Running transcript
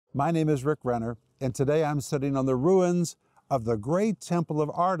My name is Rick Renner, and today I'm sitting on the ruins of the great temple of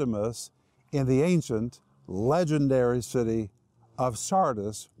Artemis in the ancient, legendary city of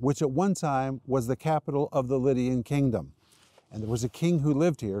Sardis, which at one time was the capital of the Lydian kingdom. And there was a king who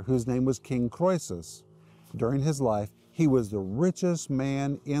lived here whose name was King Croesus. During his life, he was the richest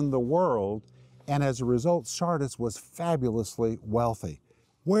man in the world, and as a result, Sardis was fabulously wealthy.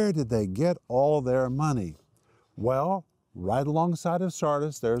 Where did they get all their money? Well, right alongside of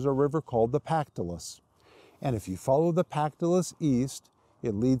Sardis, there's a river called the Pactolus. And if you follow the Pactolus east,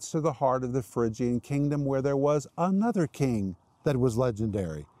 it leads to the heart of the Phrygian kingdom where there was another king that was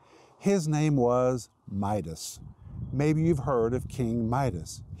legendary. His name was Midas. Maybe you've heard of King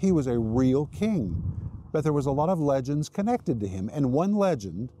Midas. He was a real king, but there was a lot of legends connected to him. And one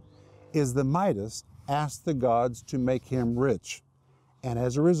legend is that Midas asked the gods to make him rich. And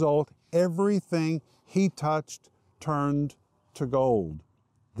as a result, everything he touched turned to gold.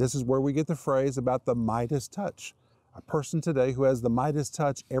 This is where we get the phrase about the Midas touch. A person today who has the Midas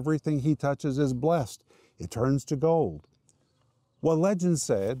touch, everything he touches is blessed. It turns to gold. Well, legend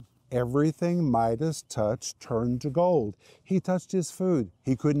said everything Midas touched turned to gold. He touched his food.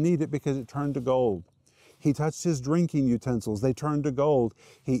 He couldn't eat it because it turned to gold. He touched his drinking utensils. They turned to gold.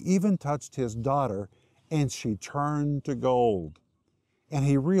 He even touched his daughter, and she turned to gold. And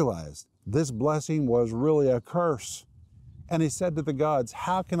he realized this blessing was really a curse. And he said to the gods,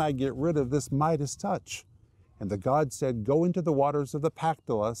 how can I get rid of this Midas touch? And the gods said, go into the waters of the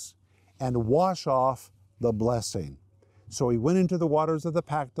Pactolus and wash off the blessing. So he went into the waters of the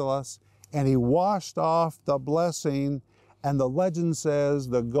Pactolus and he washed off the blessing. And the legend says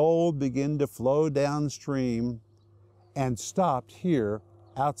the gold began to flow downstream and stopped here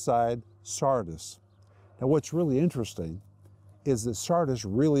outside Sardis. Now what's really interesting is that Sardis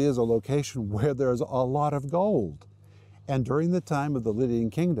really is a location where there's a lot of gold. And during the time of the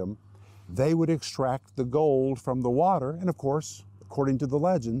Lydian kingdom, they would extract the gold from the water. And of course, according to the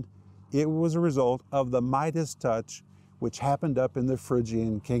legend, it was a result of the Midas touch, which happened up in the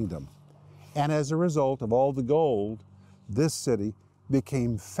Phrygian kingdom. And as a result of all the gold, this city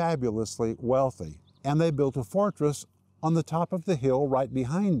became fabulously wealthy. And they built a fortress on the top of the hill right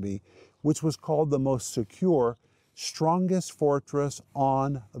behind me, which was called the most secure, strongest fortress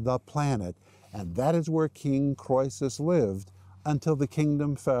on the planet. And that is where King Croesus lived until the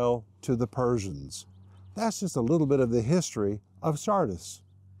kingdom fell to the Persians. That's just a little bit of the history of Sardis.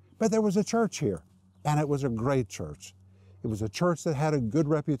 But there was a church here, and it was a great church. It was a church that had a good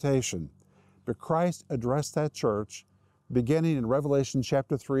reputation. But Christ addressed that church beginning in Revelation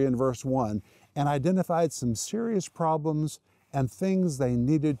chapter 3 and verse 1 and identified some serious problems and things they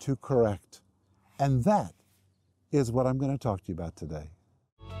needed to correct. And that is what I'm going to talk to you about today.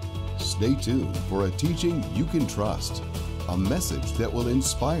 Stay tuned for a teaching you can trust, a message that will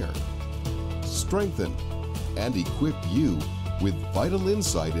inspire, strengthen, and equip you with vital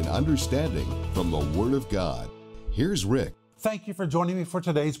insight and understanding from the Word of God. Here's Rick. Thank you for joining me for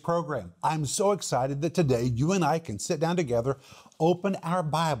today's program. I'm so excited that today you and I can sit down together, open our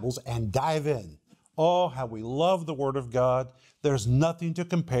Bibles, and dive in. Oh, how we love the Word of God. There's nothing to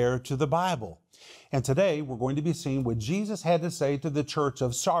compare to the Bible. And today we're going to be seeing what Jesus had to say to the church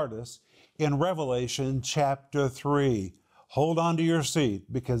of Sardis in Revelation chapter 3. Hold on to your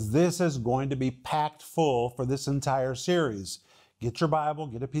seat because this is going to be packed full for this entire series. Get your Bible,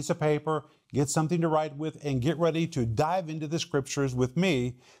 get a piece of paper, get something to write with, and get ready to dive into the scriptures with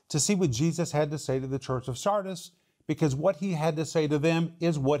me to see what Jesus had to say to the church of Sardis, because what he had to say to them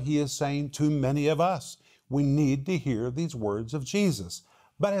is what he is saying to many of us. We need to hear these words of Jesus.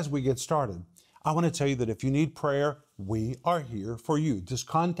 But as we get started, I want to tell you that if you need prayer, we are here for you. Just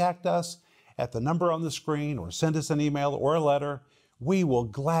contact us at the number on the screen or send us an email or a letter. We will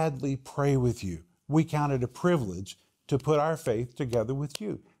gladly pray with you. We count it a privilege to put our faith together with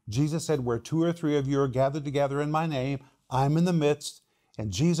you. Jesus said, where 2 or 3 of you are gathered together in my name, I'm in the midst. And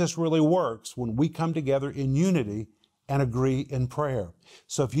Jesus really works when we come together in unity and agree in prayer.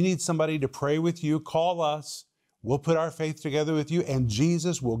 So if you need somebody to pray with you, call us. We'll put our faith together with you, and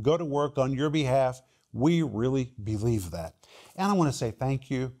Jesus will go to work on your behalf. We really believe that. And I want to say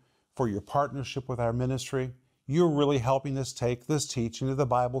thank you for your partnership with our ministry. You're really helping us take this teaching of the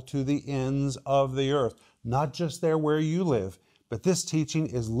Bible to the ends of the earth, not just there where you live, but this teaching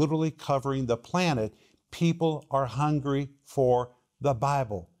is literally covering the planet. People are hungry for the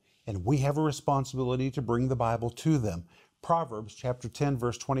Bible, and we have a responsibility to bring the Bible to them. Proverbs chapter 10,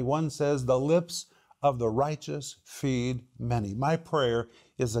 verse 21 says, the lips of the righteous feed many. My prayer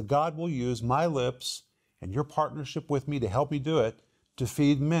is that God will use my lips and your partnership with me to help me do it, to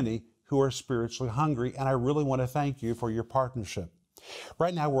feed many who are spiritually hungry. And I really want to thank you for your partnership.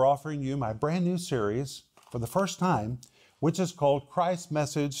 Right now, we're offering you my brand new series for the first time, which is called Christ's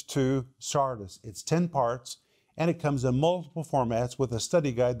Message to Sardis. It's 10 parts, and it comes in multiple formats with a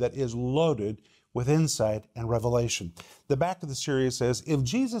study guide that is loaded with insight and revelation. The back of the series says, if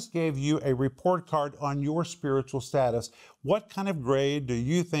Jesus gave you a report card on your spiritual status, what kind of grade do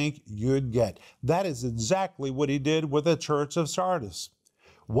you think you'd get? That is exactly what he did with the church of Sardis.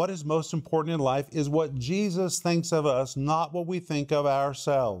 What is most important in life is what Jesus thinks of us, not what we think of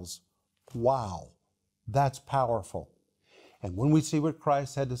ourselves. Wow, that's powerful. And when we see what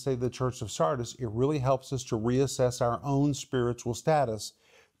Christ had to say to the church of Sardis, it really helps us to reassess our own spiritual status,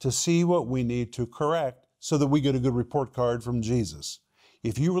 to see what we need to correct so that we get a good report card from Jesus.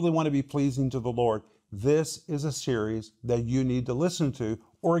 If you really want to be pleasing to the Lord, this is a series that you need to listen to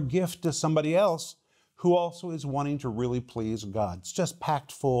or gift to somebody else who also is wanting to really please God. It's just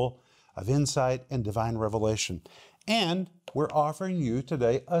packed full of insight and divine revelation. And we're offering you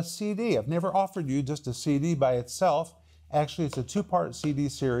today a CD. I've never offered you just a CD by itself. Actually, it's a 2-part CD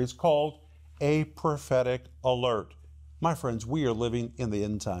series called A Prophetic Alert. My friends, we are living in the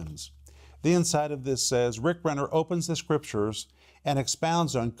end times. The inside of this says, Rick Renner opens the scriptures and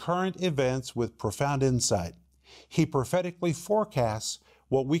expounds on current events with profound insight. He prophetically forecasts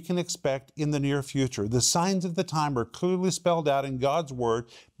what we can expect in the near future. The signs of the time are clearly spelled out in God's Word,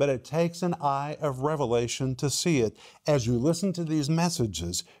 but it takes an eye of revelation to see it. As you listen to these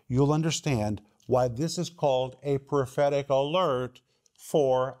messages, you'll understand why this is called a prophetic alert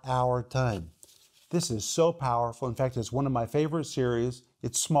for our time. This is so powerful. In fact, it's one of my favorite series.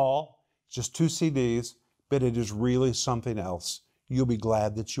 It's small, just 2 CDs, but it is really something else. You'll be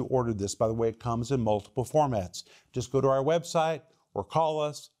glad that you ordered this. By the way, it comes in multiple formats. Just go to our website or call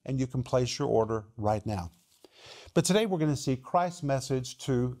us, and you can place your order right now. But today we're going to see Christ's message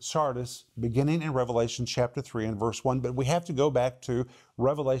to Sardis, beginning in Revelation chapter 3 and verse 1. But we have to go back to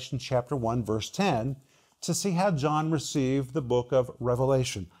Revelation chapter 1, verse 10, to see how John received the book of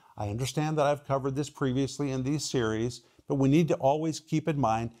Revelation. I understand that I've covered this previously in these series, but we need to always keep in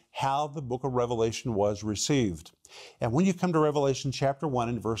mind how the book of Revelation was received. And when you come to Revelation chapter 1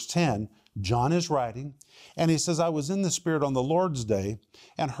 and verse 10, John is writing, and he says, I was in the Spirit on the Lord's day,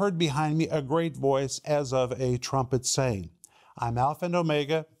 and heard behind me a great voice as of a trumpet saying, I'm Alpha and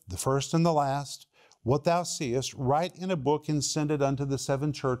Omega, the first and the last. What thou seest, write in a book and send it unto the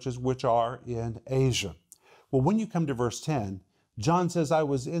 7 churches which are in Asia. Well, when you come to verse 10, John says, I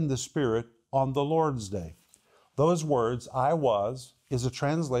was in the Spirit on the Lord's day. Those words, I was, is a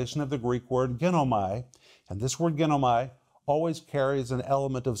translation of the Greek word genomai, and this word genomai always carries an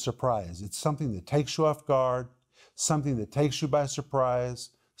element of surprise. It's something that takes you off guard, something that takes you by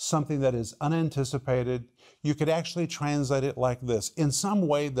surprise, something that is unanticipated. You could actually translate it like this, in some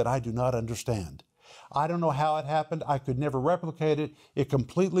way that I do not understand. I don't know how it happened. I could never replicate it. It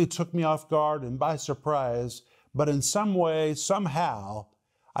completely took me off guard and by surprise, but in some way, somehow,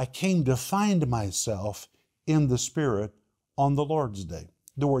 I came to find myself in the Spirit on the Lord's day.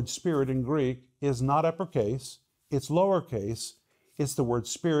 The word Spirit in Greek is not uppercase, it's lowercase. It's the word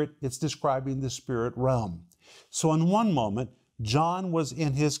Spirit. It's describing the spirit realm. So in one moment, John was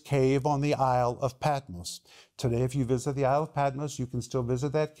in his cave on the Isle of Patmos. Today, if you visit the Isle of Patmos, you can still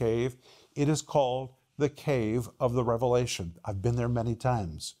visit that cave. It is called the Cave of the Revelation. I've been there many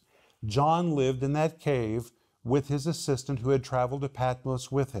times. John lived in that cave with his assistant who had traveled to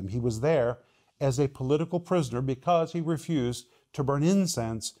Patmos with him. He was there as a political prisoner because he refused to burn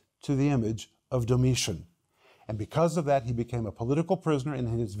incense to the image of Domitian. And because of that, he became a political prisoner, and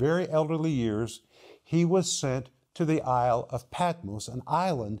in his very elderly years, he was sent to the Isle of Patmos, an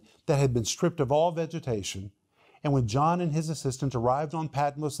island that had been stripped of all vegetation. And when John and his assistant arrived on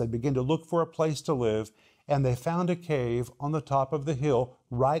Patmos, they began to look for a place to live, and they found a cave on the top of the hill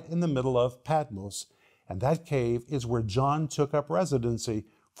right in the middle of Patmos. And that cave is where John took up residency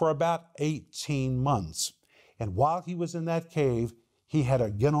for about 18 months. And while he was in that cave, he had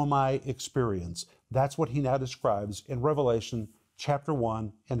a genomai experience. That's what he now describes in Revelation chapter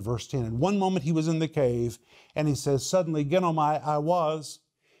 1 and verse 10. In one moment he was in the cave, and he says, suddenly, genomai, I was,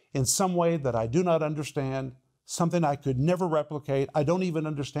 in some way that I do not understand, something I could never replicate. I don't even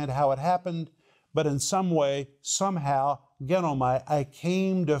understand how it happened, but in some way, somehow, genomai, I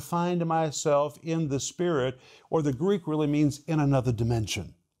came to find myself in the Spirit, or the Greek really means in another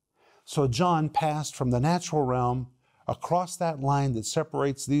dimension. So John passed from the natural realm across that line that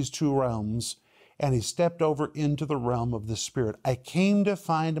separates these two realms, and he stepped over into the realm of the Spirit. I came to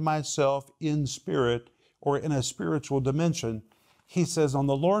find myself in spirit, or in a spiritual dimension, he says, on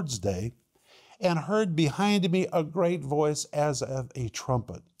the Lord's day, and heard behind me a great voice as of a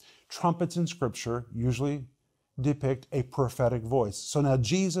trumpet. Trumpets in Scripture usually depict a prophetic voice. So now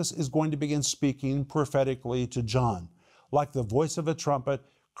Jesus is going to begin speaking prophetically to John. Like the voice of a trumpet,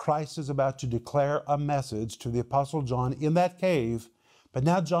 Christ is about to declare a message to the Apostle John in that cave, but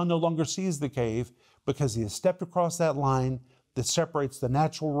now John no longer sees the cave because he has stepped across that line that separates the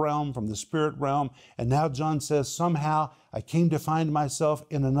natural realm from the spirit realm. And now John says, somehow I came to find myself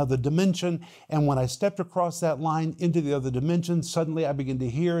in another dimension. And when I stepped across that line into the other dimension, suddenly I began to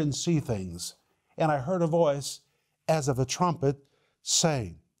hear and see things. And I heard a voice as of a trumpet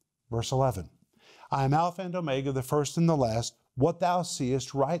saying, verse 11, I am Alpha and Omega, the first and the last. What thou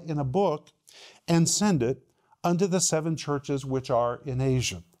seest, write in a book and send it unto the 7 churches which are in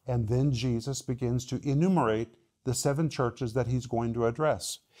Asia. And then Jesus begins to enumerate the 7 churches that he's going to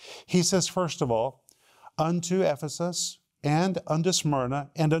address. He says, first of all, unto Ephesus, and unto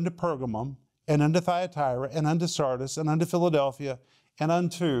Smyrna, and unto Pergamum, and unto Thyatira, and unto Sardis, and unto Philadelphia, and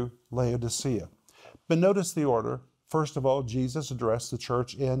unto Laodicea. But notice the order. First of all, Jesus addressed the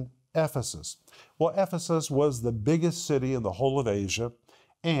church in Ephesus. Well, Ephesus was the biggest city in the whole of Asia,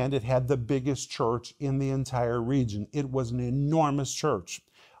 and it had the biggest church in the entire region. It was an enormous church.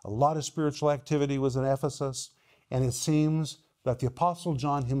 A lot of spiritual activity was in Ephesus. And it seems that the Apostle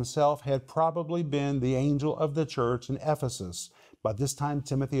John himself had probably been the angel of the church in Ephesus. By this time,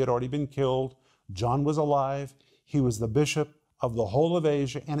 Timothy had already been killed. John was alive. He was the bishop of the whole of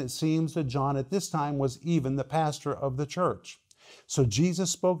Asia. And it seems that John at this time was even the pastor of the church. So Jesus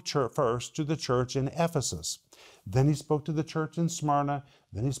spoke first to the church in Ephesus. Then he spoke to the church in Smyrna.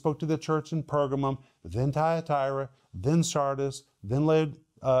 Then he spoke to the church in Pergamum. Then Thyatira. Then Sardis. Then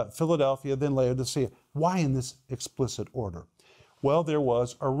Philadelphia. Then Laodicea. Why in this explicit order? Well, there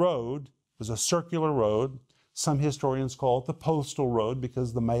was a road. It was a circular road. Some historians call it the postal road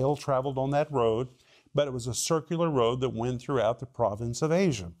because the mail traveled on that road. But it was a circular road that went throughout the province of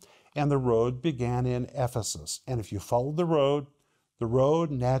Asia. And the road began in Ephesus. And if you followed the road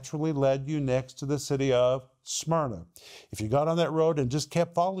naturally led you next to the city of Smyrna. If you got on that road and just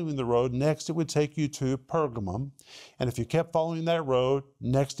kept following the road, next it would take you to Pergamum. And if you kept following that road,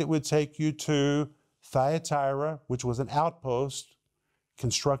 next it would take you to Thyatira, which was an outpost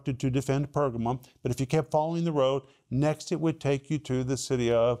constructed to defend Pergamum. But if you kept following the road, next it would take you to the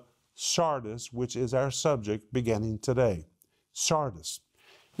city of Sardis, which is our subject beginning today. Sardis.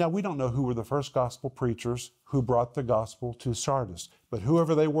 Now, we don't know who were the first gospel preachers who brought the gospel to Sardis, but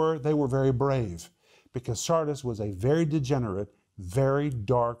whoever they were very brave, because Sardis was a very degenerate, very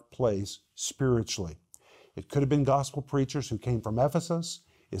dark place spiritually. It could have been gospel preachers who came from Ephesus.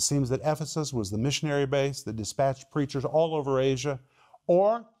 It seems that Ephesus was the missionary base that dispatched preachers all over Asia,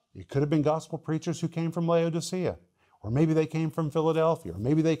 or it could have been gospel preachers who came from Laodicea, or maybe they came from Philadelphia, or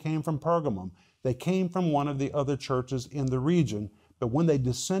maybe they came from Pergamum. They came from one of the other churches in the region. But when they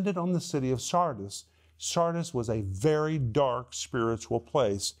descended on the city of Sardis, Sardis was a very dark spiritual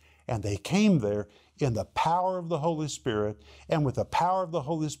place, and they came there in the power of the Holy Spirit, and with the power of the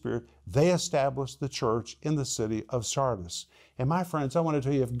Holy Spirit, they established the church in the city of Sardis. And my friends, I want to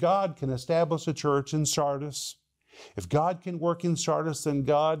tell you, if God can establish a church in Sardis, if God can work in Sardis, then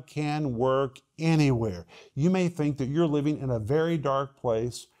God can work anywhere. You may think that you're living in a very dark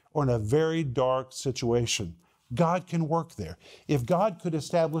place or in a very dark situation. God can work there. If God could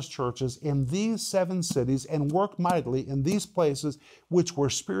establish churches in these 7 cities and work mightily in these places which were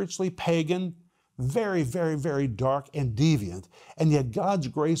spiritually pagan, very, very, very dark and deviant, and yet God's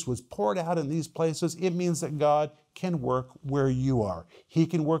grace was poured out in these places, it means that God can work where you are. He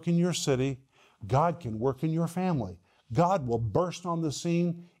can work in your city. God can work in your family. God will burst on the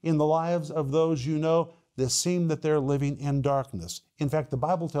scene in the lives of those you know that seem that they're living in darkness. In fact, the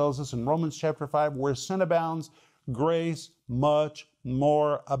Bible tells us in Romans chapter 5, where sin abounds, grace much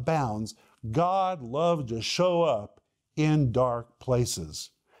more abounds. God loves to show up in dark places.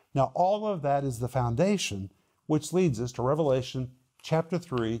 Now, all of that is the foundation which leads us to Revelation chapter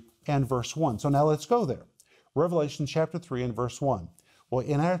 3 and verse 1. So now let's go there. Revelation chapter 3 and verse 1. Well,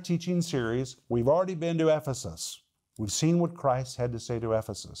 in our teaching series, we've already been to Ephesus. We've seen what Christ had to say to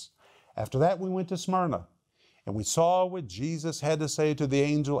Ephesus. After that, we went to Smyrna, and we saw what Jesus had to say to the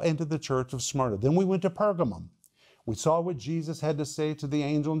angel and to the church of Smyrna. Then we went to Pergamum. We saw what Jesus had to say to the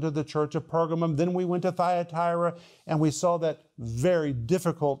angel and to the church of Pergamum. Then we went to Thyatira, and we saw that very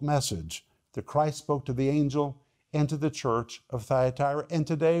difficult message that Christ spoke to the angel and to the church of Thyatira. And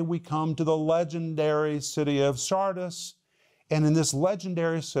today we come to the legendary city of Sardis. And in this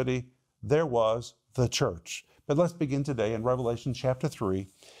legendary city, there was the church. But let's begin today in Revelation chapter 3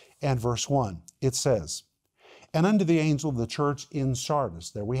 and verse 1. It says, "And unto the angel of the church in Sardis,"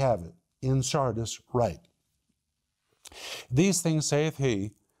 there we have it, in Sardis, write, "These things saith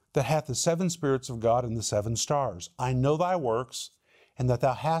he that hath the 7 spirits of God and the 7 stars. I know thy works, and that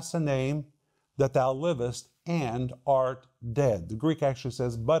thou hast a name, that thou livest, and art dead. The Greek actually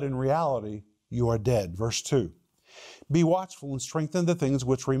says, but in reality, you are dead. Verse 2. Be watchful and strengthen the things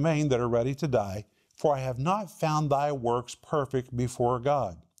which remain that are ready to die, for I have not found thy works perfect before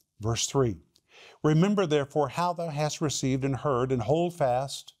God. Verse 3. Remember therefore how thou hast received and heard, and hold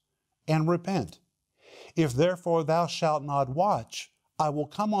fast, and repent. If therefore thou shalt not watch, I will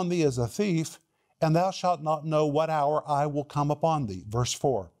come on thee as a thief, and thou shalt not know what hour I will come upon thee. Verse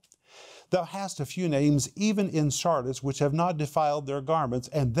 4. Thou hast a few names, even in Sardis, which have not defiled their garments,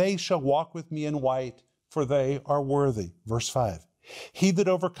 and they shall walk with me in white, for they are worthy. Verse 5. He that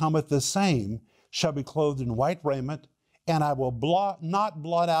overcometh the same shall be clothed in white raiment, and I will not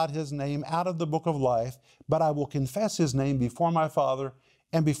blot out his name out of the book of life, but I will confess his name before my Father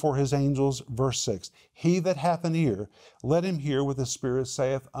and before his angels. Verse 6. He that hath an ear, let him hear what the Spirit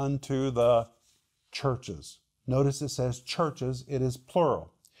saith unto the churches. Notice it says churches, it is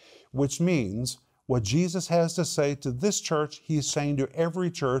plural, which means what Jesus has to say to this church, he's saying to every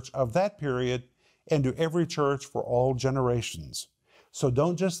church of that period and to every church for all generations. So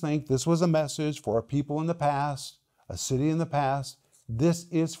don't just think this was a message for a people in the past, a city in the past. This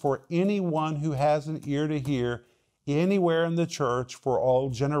is for anyone who has an ear to hear, anywhere in the church for all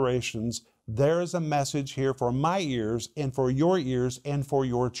generations. There is a message here for my ears and for your ears and for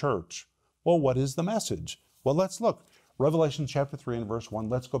your church. Well, what is the message? Well, let's look. Revelation chapter 3 and verse 1.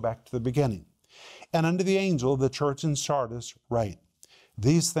 Let's go back to the beginning. And unto the angel of the church in Sardis write,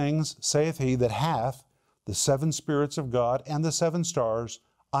 These things saith he that hath the 7 spirits of God and the 7 stars.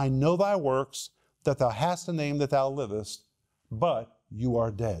 I know thy works, that thou hast a name, that thou livest, but you are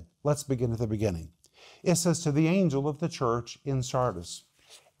dead. Let's begin at the beginning. It says to the angel of the church in Sardis.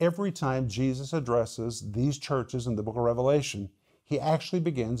 Every time Jesus addresses these churches in the book of Revelation, he actually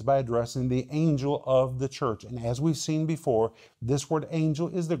begins by addressing the angel of the church. And as we've seen before, this word angel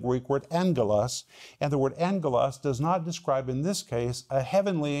is the Greek word angelos, and the word angelos does not describe in this case a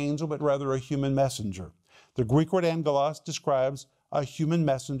heavenly angel, but rather a human messenger. The Greek word angelos describes a human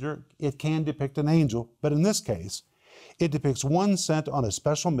messenger. It can depict an angel, but in this case, it depicts one sent on a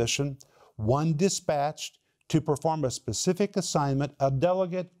special mission, one dispatched to perform a specific assignment, a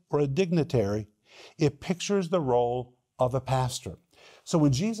delegate or a dignitary. It pictures the role of a pastor. So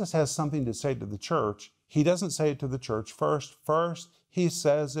when Jesus has something to say to the church, he doesn't say it to the church first. First, he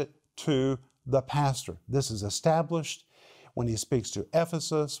says it to the pastor. This is established when he speaks to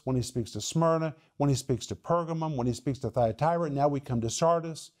Ephesus, when he speaks to Smyrna, when he speaks to Pergamum, when he speaks to Thyatira. Now we come to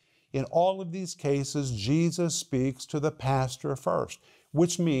Sardis. In all of these cases, Jesus speaks to the pastor first,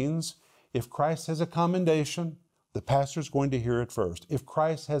 which means if Christ has a commendation, the pastor is going to hear it first. If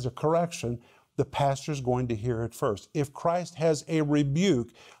Christ has a correction, the pastor is going to hear it first. If Christ has a rebuke,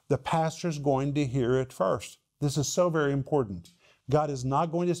 the pastor is going to hear it first. This is so very important. God is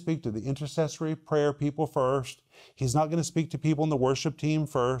not going to speak to the intercessory prayer people first. He's not going to speak to people in the worship team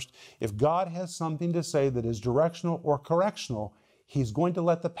first. If God has something to say that is directional or correctional, he's going to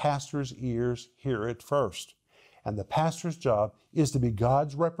let the pastor's ears hear it first. And the pastor's job is to be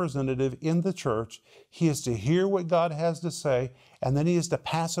God's representative in the church. He is to hear what God has to say, and then he is to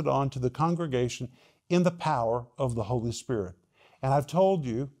pass it on to the congregation in the power of the Holy Spirit. And I've told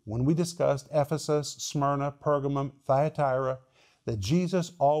you, when we discussed Ephesus, Smyrna, Pergamum, Thyatira, that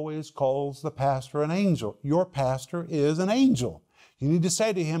Jesus always calls the pastor an angel. Your pastor is an angel. You need to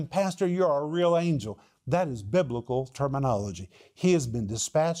say to him, Pastor, you're a real angel. That is biblical terminology. He has been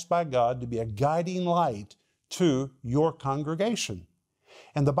dispatched by God to be a guiding light to your congregation.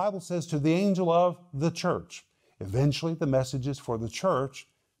 And the Bible says to the angel of the church. Eventually the message is for the church,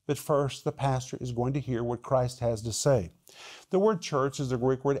 but first the pastor is going to hear what Christ has to say. The word church is the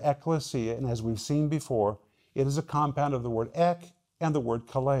Greek word ekklesia, and as we've seen before, it is a compound of the word ek and the word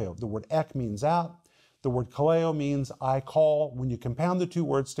kaleo. The word ek means out. The word kaleo means I call. When you compound the two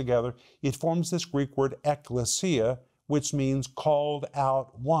words together, it forms this Greek word ekklesia, which means called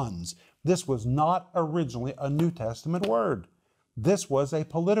out ones. This was not originally a New Testament word. This was a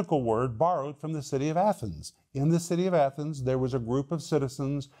political word borrowed from the city of Athens. In the city of Athens, there was a group of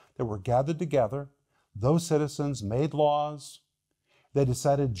citizens that were gathered together. Those citizens made laws. They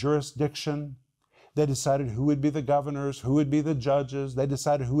decided jurisdiction. They decided who would be the governors, who would be the judges. They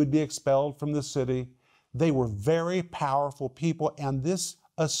decided who would be expelled from the city. They were very powerful people, and this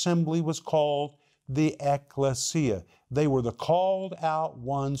assembly was called the ecclesia. They were the called out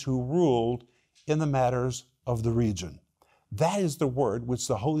ones who ruled in the matters of the region. That is the word which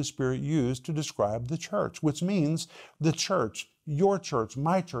the Holy Spirit used to describe the church, which means the church, your church,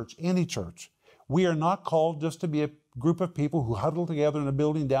 my church, any church. We are not called just to be a group of people who huddle together in a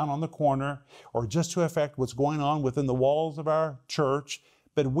building down on the corner, or just to affect what's going on within the walls of our church,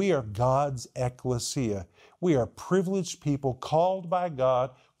 but we are God's ecclesia. We are privileged people called by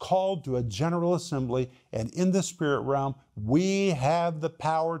God, called to a general assembly, and in the spirit realm, we have the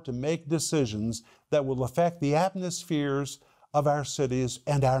power to make decisions that will affect the atmospheres of our cities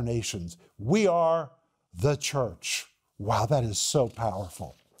and our nations. We are the church. Wow, that is so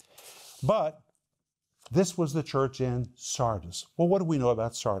powerful. But this was the church in Sardis. Well, what do we know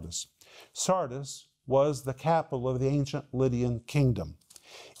about Sardis? Sardis was the capital of the ancient Lydian kingdom.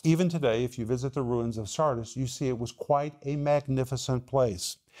 Even today, if you visit the ruins of Sardis, you see it was quite a magnificent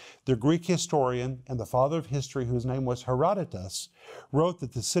place. The Greek historian and the father of history, whose name was Herodotus, wrote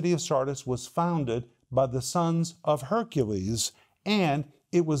that the city of Sardis was founded by the sons of Hercules, and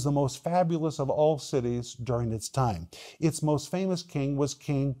it was the most fabulous of all cities during its time. Its most famous king was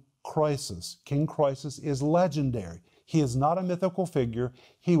King Croesus. King Croesus is legendary. He is not a mythical figure.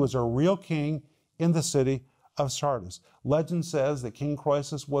 He was a real king in the city of Sardis. Legend says that King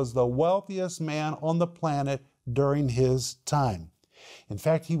Croesus was the wealthiest man on the planet during his time. In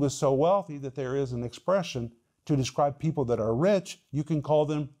fact, he was so wealthy that there is an expression to describe people that are rich. You can call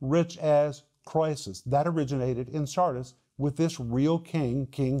them rich as Croesus. That originated in Sardis with this real king,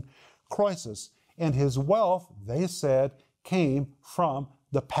 King Croesus. And his wealth, they said, came from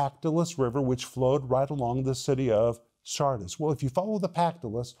the Pactolus River, which flowed right along the city of Sardis. Well, if you follow the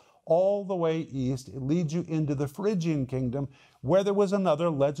Pactolus all the way east, it leads you into the Phrygian kingdom, where there was another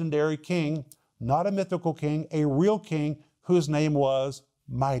legendary king, not a mythical king, a real king, whose name was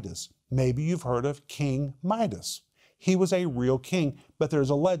Midas. Maybe you've heard of King Midas. He was a real king, but there's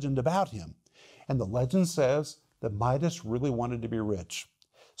a legend about him. And the legend says that Midas really wanted to be rich.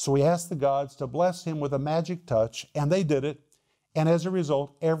 So he asked the gods to bless him with a magic touch, and they did it. And as a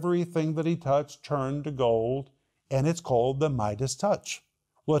result, everything that he touched turned to gold, and it's called the Midas touch.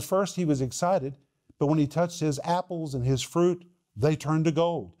 Well, at first he was excited, but when he touched his apples and his fruit, they turned to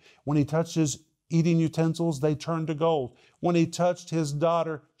gold. When he touched his eating utensils, they turned to gold. When he touched his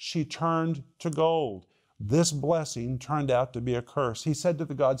daughter, she turned to gold. This blessing turned out to be a curse. He said to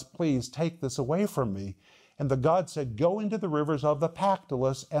the gods, please take this away from me. And the gods said, go into the rivers of the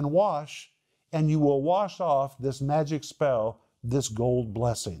Pactolus and wash, and you will wash off this magic spell, this gold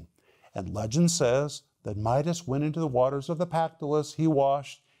blessing. And legend says that Midas went into the waters of the Pactolus, he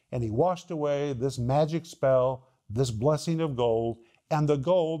washed, and he washed away this magic spell, this blessing of gold, and the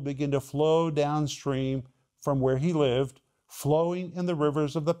gold began to flow downstream from where he lived, flowing in the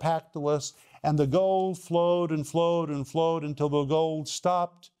rivers of the Pactolus, and the gold flowed and flowed and flowed until the gold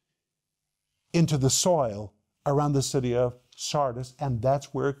stopped into the soil around the city of Sardis, and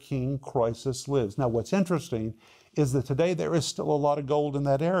that's where King Croesus lives. Now, what's interesting is that today there is still a lot of gold in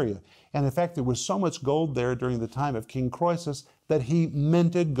that area. And in fact, there was so much gold there during the time of King Croesus that he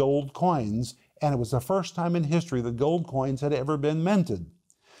minted gold coins, and it was the first time in history that gold coins had ever been minted.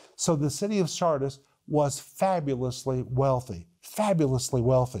 So the city of Sardis was fabulously wealthy, fabulously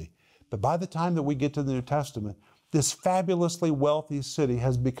wealthy. But by the time that we get to the New Testament, this fabulously wealthy city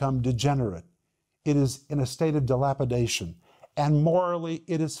has become degenerate. It is in a state of dilapidation, and morally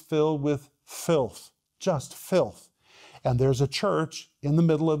it is filled with filth, just filth. And there's a church in the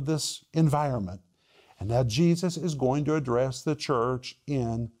middle of this environment. And now Jesus is going to address the church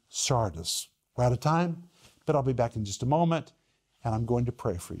in Sardis. We're out of time, but I'll be back in just a moment, and I'm going to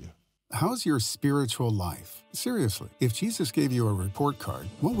pray for you. How's your spiritual life? Seriously, if Jesus gave you a report card,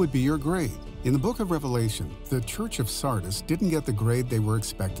 what would be your grade? In the book of Revelation, the church of Sardis didn't get the grade they were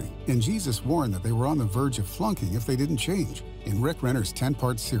expecting, and Jesus warned that they were on the verge of flunking if they didn't change. In Rick Renner's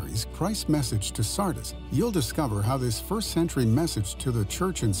 10-part series, Christ's Message to Sardis, you'll discover how this first-century message to the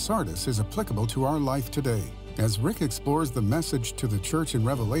church in Sardis is applicable to our life today. As Rick explores the message to the church in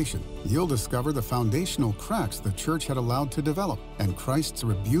Revelation, you'll discover the foundational cracks the church had allowed to develop and Christ's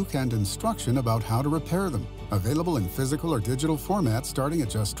rebuke and instruction about how to repair them. Available in physical or digital format starting at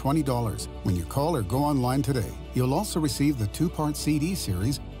just $20 when you call or go online today. You'll also receive the 2-part CD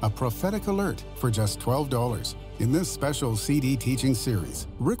series, A Prophetic Alert, for just $12. In this special CD teaching series,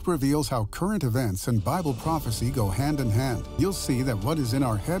 Rick reveals how current events and Bible prophecy go hand in hand. You'll see that what is in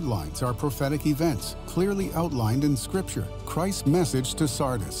our headlines are prophetic events, clearly outlined in Scripture, Christ's Message to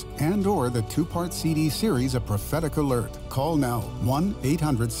Sardis, and/or the 2-part CD series, A Prophetic Alert. Call now,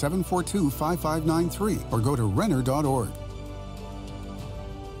 1-800-742-5593, or go to renner.org.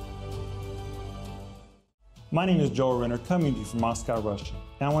 My name is Joel Renner, coming to you from Moscow, Russia,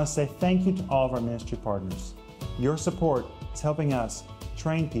 and I want to say thank you to all of our ministry partners. Your support is helping us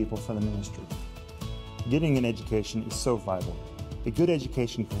train people for the ministry. Getting an education is so vital. A good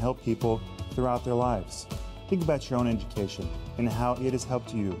education can help people throughout their lives. Think about your own education and how it has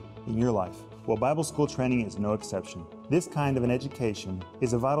helped you in your life. Well, Bible school training is no exception. This kind of an education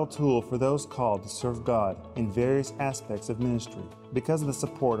is a vital tool for those called to serve God in various aspects of ministry. Because of the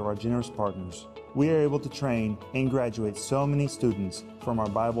support of our generous partners, we are able to train and graduate so many students from our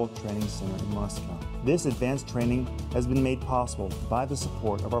Bible Training Center in Moscow. This advanced training has been made possible by the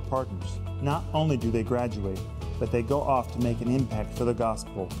support of our partners. Not only do they graduate, but they go off to make an impact for the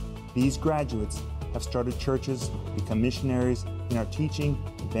gospel. These graduates have started churches, become missionaries, and are teaching,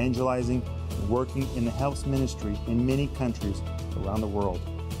 evangelizing, and working in the health ministry in many countries around the world,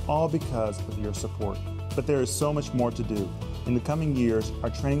 all because of your support. But there is so much more to do. In the coming years, our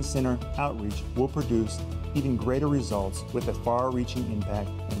training center outreach will produce even greater results with a far-reaching impact,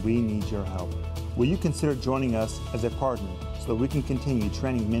 and we need your help. Will you consider joining us as a partner so that we can continue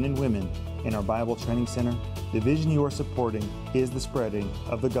training men and women in our Bible Training Center? The vision you are supporting is the spreading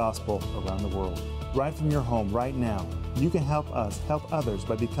of the gospel around the world. Right from your home right now, you can help us help others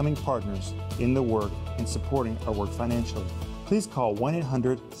by becoming partners in the work and supporting our work financially. Please call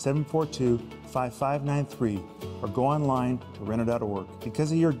 1-800-742-5593 or go online to renner.org.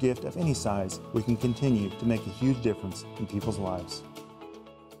 Because of your gift of any size, we can continue to make a huge difference in people's lives.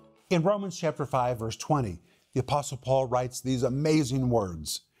 In Romans chapter 5, verse 20, the Apostle Paul writes these amazing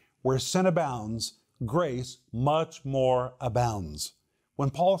words, "Where sin abounds, grace much more abounds." When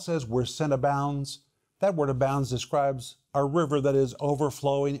Paul says where sin abounds, that word abounds describes a river that is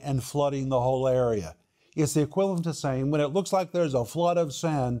overflowing and flooding the whole area. It's the equivalent to saying when it looks like there's a flood of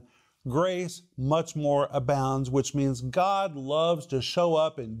sin, grace much more abounds, which means God loves to show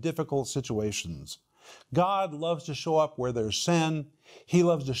up in difficult situations. God loves to show up where there's sin. He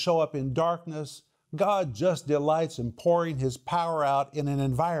loves to show up in darkness. God just delights in pouring His power out in an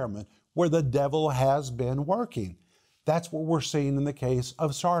environment where the devil has been working. That's what we're seeing in the case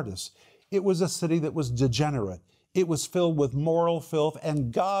of Sardis. It was a city that was degenerate. It was filled with moral filth,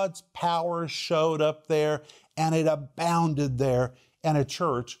 and God's power showed up there, and it abounded there, and a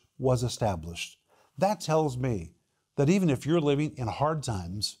church was established. That tells me that even if you're living in hard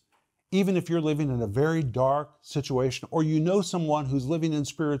times, even if you're living in a very dark situation, or you know someone who's living in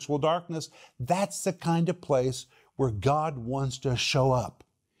spiritual darkness, that's the kind of place where God wants to show up.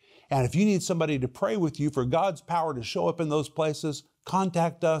 And if you need somebody to pray with you for God's power to show up in those places,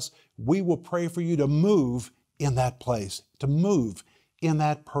 contact us. We will pray for you to move in that place, to move in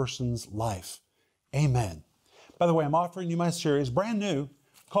that person's life. Amen. By the way, I'm offering you my series, brand new,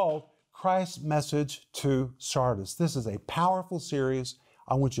 called Christ's Message to Sardis. This is a powerful series.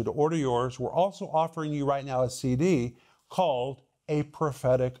 I want you to order yours. We're also offering you right now a CD called A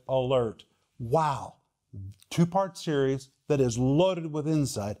Prophetic Alert. Wow. Two-part series that is loaded with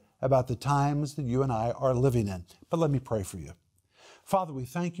insight about the times that you and I are living in. But let me pray for you. Father, we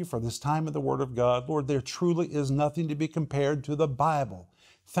thank you for this time of the Word of God. Lord, there truly is nothing to be compared to the Bible.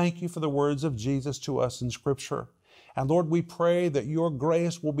 Thank you for the words of Jesus to us in Scripture. And Lord, we pray that your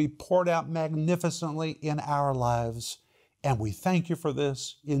grace will be poured out magnificently in our lives. And we thank you for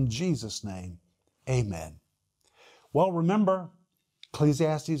this in Jesus' name. Amen. Well, remember,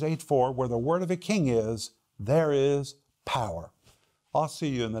 Ecclesiastes 8:4, where the word of a king is, there is power. I'll see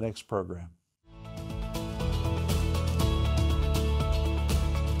you in the next program.